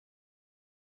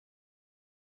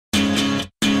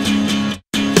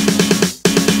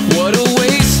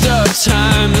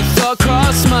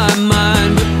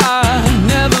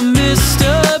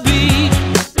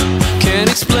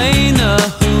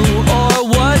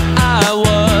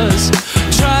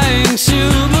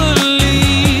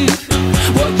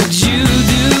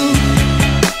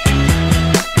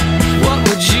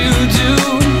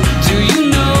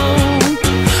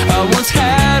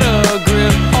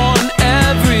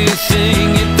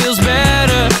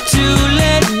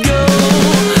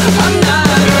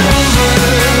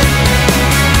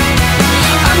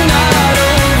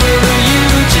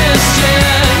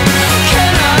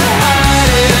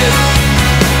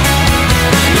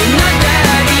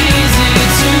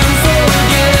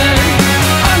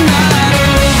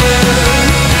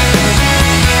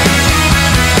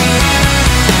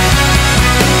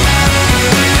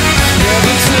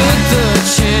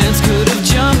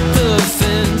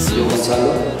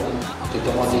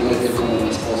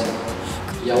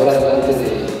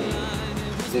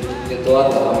de toda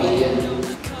tu familia.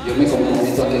 Yo me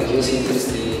comprometo a que Dios siempre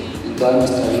esté en toda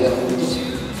nuestra vida juntos,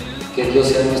 que Dios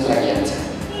sea nuestra alianza.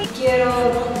 Quiero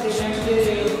delante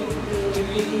de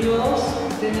Dios,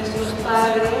 de nuestros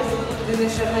padres, de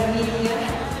nuestra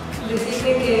familia,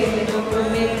 decirte que me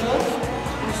comprometo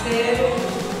a ser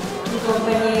tu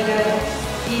compañera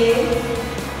fiel,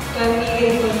 tu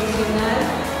amiga incondicional,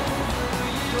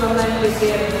 tu amante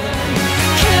eterno.